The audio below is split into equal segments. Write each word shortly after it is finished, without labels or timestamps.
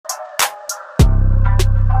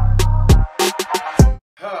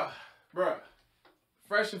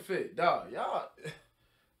Fresh and fit, dog. Y'all,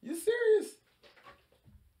 you serious?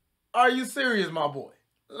 Are you serious, my boy?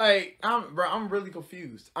 Like, I'm really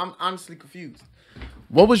confused. I'm honestly confused.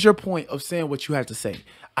 What was your point of saying what you had to say?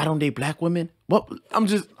 I don't date black women. What? I'm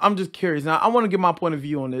just curious. Now, I want to get my point of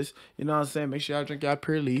view on this. You know what I'm saying? Make sure y'all drink y'all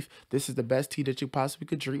Pure Leaf. This is the best tea that you possibly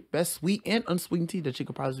could drink. Best sweet and unsweetened tea that you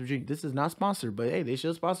could possibly drink. This is not sponsored, but hey, they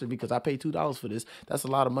should sponsor because I paid $2 for this. That's a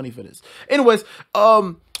lot of money for this. Anyways,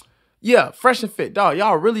 yeah, Fresh and Fit, dog.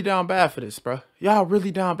 Y'all really down bad for this, bro. Y'all really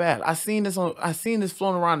down bad. I seen this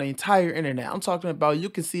floating around the entire internet. I'm talking about, you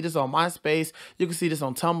can see this on MySpace, you can see this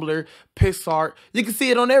on Tumblr, Pixar, you can see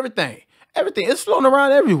it on everything. Everything. It's floating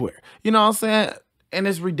around everywhere. You know what I'm saying? And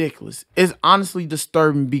it's ridiculous. It's honestly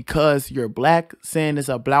disturbing because you're black saying it's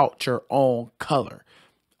about your own color.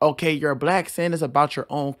 Okay, you're black saying it's about your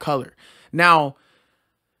own color. Now,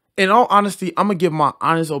 in all honesty, I'm going to give my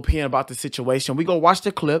honest opinion about the situation. We go watch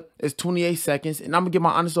the clip. It's 28 seconds. And I'm going to give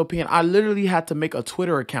my honest opinion. I literally had to make a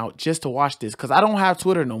Twitter account just to watch this because I don't have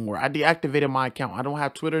Twitter no more. I deactivated my account. I don't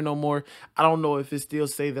have Twitter no more. I don't know if it still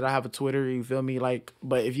say that I have a Twitter. You feel me? Like,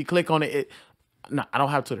 but if you click on it, no, I don't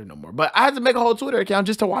have Twitter no more. But I had to make a whole Twitter account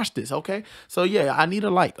just to watch this, okay? So, yeah, I need a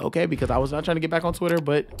like, okay? Because I was not trying to get back on Twitter,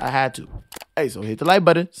 but I had to. Hey, so hit the like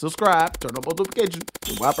button, subscribe, turn on notifications.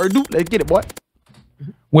 Let's get it, boy.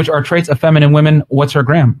 Which are traits of feminine women? What's her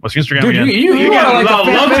gram? What's your Instagram? Dude, again? you got a lot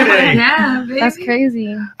of love today. Yeah, baby. That's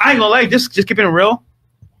crazy. I ain't gonna lie, just keeping it real.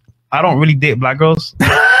 I don't really date black girls.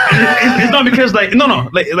 It's not because like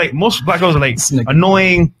most black girls are like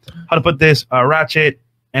annoying. How to put this? Ratchet,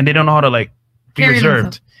 and they don't know how to like be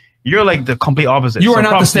reserved. You're like the complete opposite. You are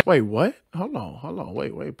not the same. Wait, what? Hold on.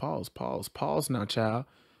 Wait. Pause now, child.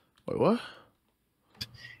 Wait, what?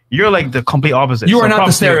 You're like the complete opposite. You are not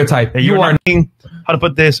the stereotype. You are how to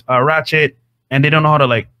put this? Ratchet, and they don't know how to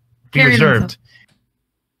like be reserved.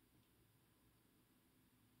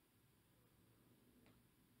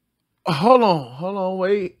 Hold on,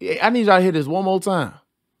 wait. I need y'all to hear this one more time.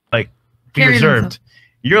 Like, be reserved.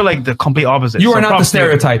 You're like the complete opposite. You are not the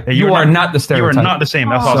stereotype. You are not the stereotype. You are not the same.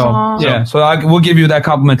 That's awesome. Yeah, so we'll give you that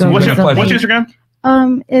compliment too. What's your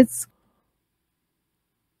Instagram? It's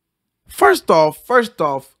First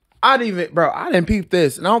off, I didn't peep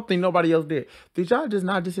this, and I don't think nobody else did. Did y'all just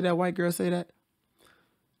not just see that white girl say that?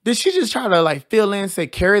 Did she just try to like fill in, say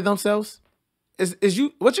carry themselves? Is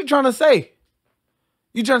you what you trying to say?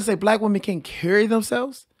 You trying to say black women can't carry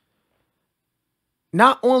themselves?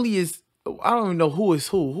 Not only is I don't even know who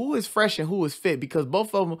is fresh and who is fit, because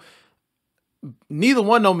both of them, neither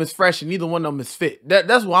one of them is fresh and neither one of them is fit.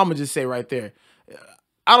 That's what I'm gonna just say right there.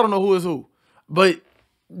 I don't know who is who, but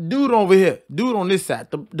dude over here, dude on this side,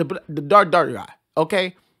 the dark guy,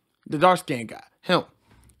 okay, the dark skinned guy, him,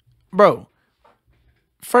 bro.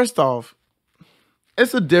 First off,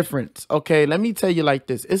 it's a difference, okay? Let me tell you like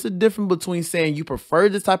this. It's a difference between saying you prefer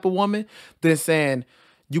this type of woman than saying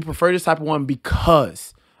you prefer this type of woman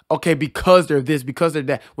because, okay, because they're this, because they're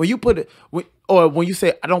that. When you put it, when you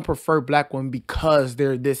say, I don't prefer black women because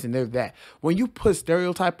they're this and they're that. When you put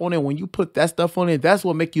stereotype on it, when you put that stuff on it, that's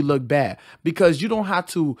what make you look bad. Because you don't have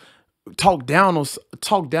to talk down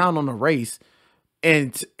on a race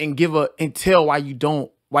and tell why you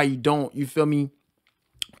don't, you feel me,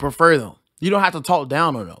 prefer them. You don't have to talk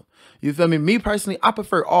down on them. You feel me? Me personally, I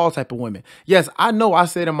prefer all type of women. Yes, I know I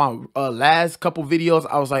said in my last couple videos,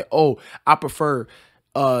 I was like, oh, I prefer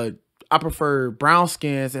brown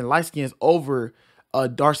skins and light skins over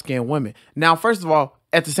dark skinned women. Now, first of all,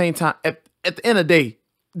 at the same time, at the end of the day,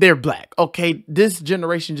 they're black. Okay, this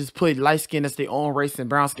generation just put light skin as their own race and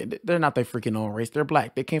brown skin. They're not their freaking own race. They're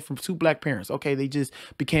black. They came from two black parents. Okay, they just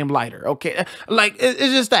became lighter. Okay, like it's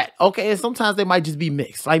just that. Okay, and sometimes they might just be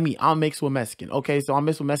mixed. Like me, I'm mixed with Mexican. Okay, so I'm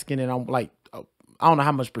mixed with Mexican, and I'm like, I don't know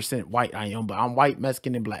how much percent white I am, but I'm white,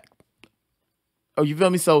 Mexican, and black. Oh, you feel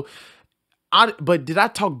me? So. But did I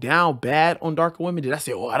talk down bad on darker women? Did I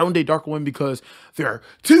say, oh, I don't date darker women because they're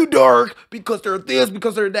too dark, because they're this,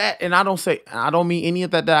 because they're that? And I don't mean any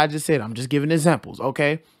of that I just said. I'm just giving examples,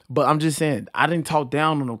 okay? But I'm just saying, I didn't talk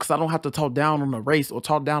down on them because I don't have to talk down on a race or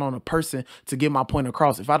talk down on a person to get my point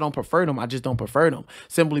across. If I don't prefer them, I just don't prefer them.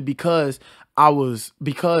 Simply because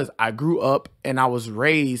I grew up and I was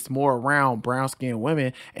raised more around brown-skinned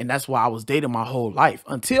women, and that's why I was dating my whole life.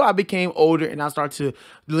 Until I became older and I started to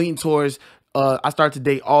lean towards I started to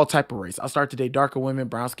date all type of race. I started to date darker women,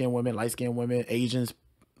 brown-skinned women, light-skinned women, Asians,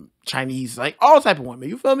 Chinese, like all type of women.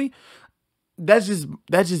 You feel me? That's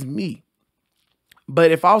just me.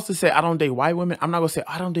 But if I was to say I don't date white women, I'm not gonna say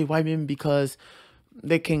I don't date white women because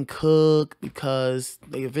they can cook, because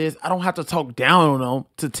they this. I don't have to talk down on them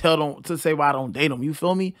to tell them to say why I don't date them. You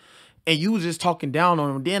feel me? and you was just talking down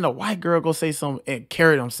on them, then a white girl go say something and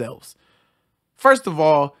carry themselves. First of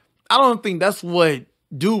all, I don't think that's what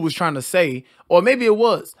dude was trying to say, or maybe it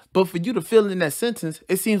was. But for you to fill in that sentence,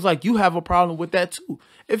 it seems like you have a problem with that too.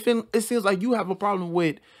 It seems like you have a problem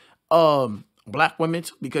with black women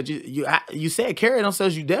too, because you said carry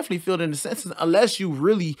themselves. You definitely filled in the sentence, unless you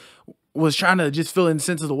really was trying to just fill in the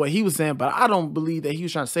sentence of what he was saying. But I don't believe that he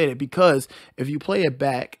was trying to say that, because if you play it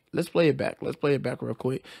back, let's play it back real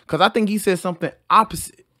quick, because I think he said something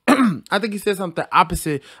opposite. I think he said something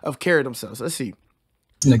opposite of carry themselves. Let's see.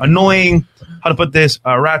 Annoying, how to put this,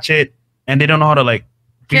 ratchet, and they don't know how to like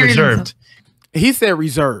be reserved. He said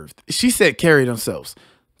reserved. She said carry themselves.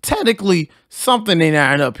 Technically, something ain't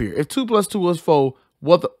adding up here. If 2 + 2 is 4,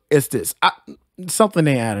 what is this? Something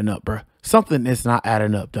ain't adding up, bro. Something is not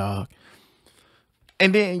adding up, dog.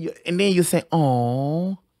 And then you say,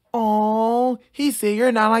 oh, he said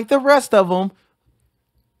you're not like the rest of them.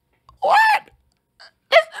 What?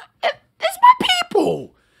 It's my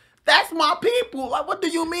people. That's my people. Like, what do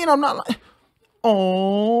you mean I'm not like?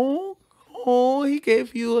 Oh, he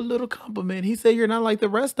gave you a little compliment. He said you're not like the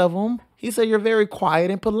rest of them. He said you're very quiet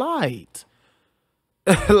and polite.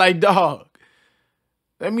 Like, dog.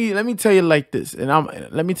 Let me tell you like this, and I'm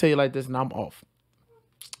off,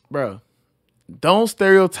 bro. Don't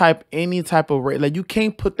stereotype any type of race. Like, you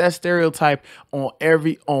can't put that stereotype on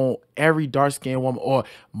every dark skinned woman or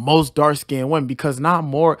most dark skinned women, because not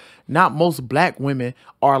most black women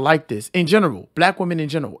are like this. In general, black women in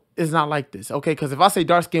general is not like this. Okay, because if I say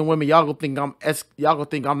dark skinned women, y'all gonna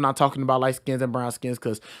think I'm not talking about light skins and brown skins,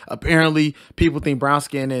 because apparently people think brown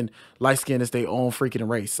skin and light skin is their own freaking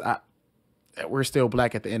race. We're still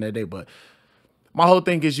black at the end of the day, but my whole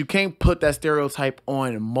thing is you can't put that stereotype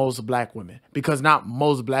on most black women, because not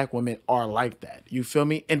most black women are like that. You feel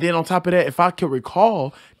me? And then on top of that, if I could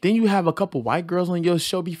recall, then you have a couple white girls on your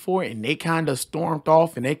show before, and they kind of stormed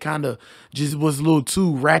off, and they kind of just was a little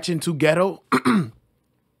too ratchet and too ghetto.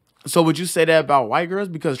 So would you say that about white girls?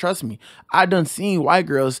 Because trust me, I done seen white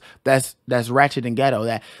girls that's ratchet and ghetto.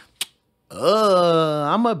 That,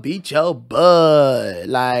 I'ma beat your butt.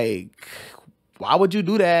 Like, why would you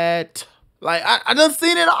do that? Like, I done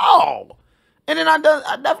seen it all. And then I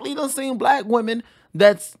definitely done seen black women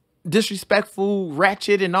that's disrespectful,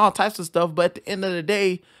 ratchet, and all types of stuff. But at the end of the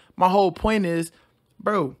day, my whole point is,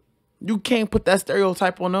 bro, you can't put that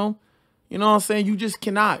stereotype on them. You know what I'm saying? You just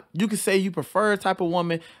cannot. You can say you prefer a type of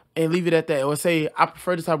woman and leave it at that. Or say, I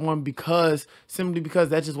prefer this type of woman simply because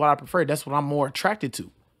that's just what I prefer. That's what I'm more attracted to.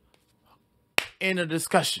 End of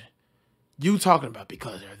discussion. You talking about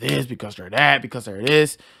because they're this, because they're that, because they're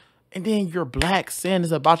this. And then you're black saying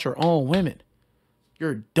this about your own women.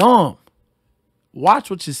 You're dumb. Watch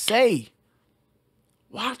what you say.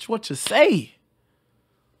 Watch what you say.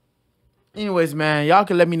 Anyways, man, y'all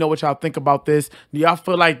can let me know what y'all think about this. Do y'all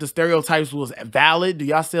feel like the stereotypes was valid? Do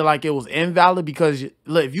y'all feel like it was invalid? Because,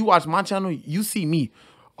 look, if you watch my channel, you see me.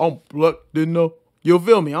 I'm black, didn't know. You'll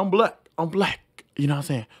feel me. I'm black. I'm black. You know what I'm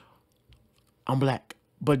saying? I'm black.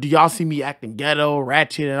 But do y'all see me acting ghetto,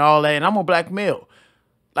 ratchet, and all that? And I'm a black male.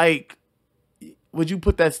 Like, would you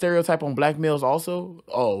put that stereotype on black males also?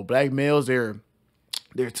 Oh, black males, they're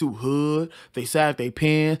too hood. They sag their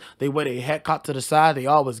pants. They wear their hat caught to the side. They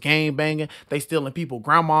always gang banging. They stealing people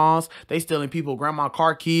grandmas. They stealing people grandma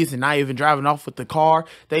car keys and not even driving off with the car.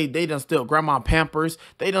 They done steal grandma Pampers.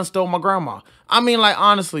 They done stole my grandma. I mean, like,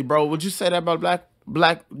 honestly, bro, would you say that about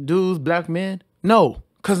black dudes, black men? No,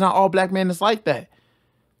 because not all black men is like that.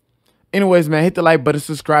 Anyways, man, hit the like button,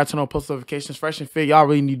 subscribe, turn on post notifications. Fresh and fit, y'all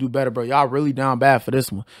really need to do better, bro. Y'all really down bad for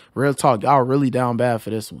this one. Real talk, y'all really down bad for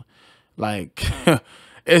this one. Like,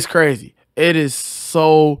 it's crazy. It is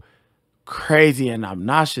so crazy and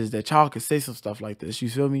obnoxious that y'all can say some stuff like this. You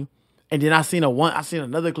feel me? And then I seen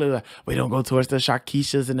another clip like, we don't go towards the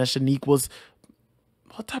Sharkeishas and the Shaniquas.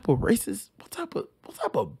 What type of racist? What type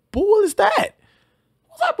of bull is that?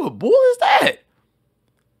 What type of bull is that?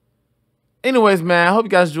 Anyways, man, I hope you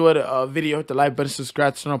guys enjoyed the video. Hit the like button,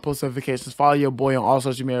 subscribe, turn on post notifications. Follow your boy on all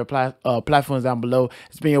social media platforms down below.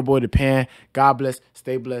 It's been your boy, Depend. God bless.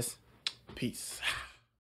 Stay blessed. Peace.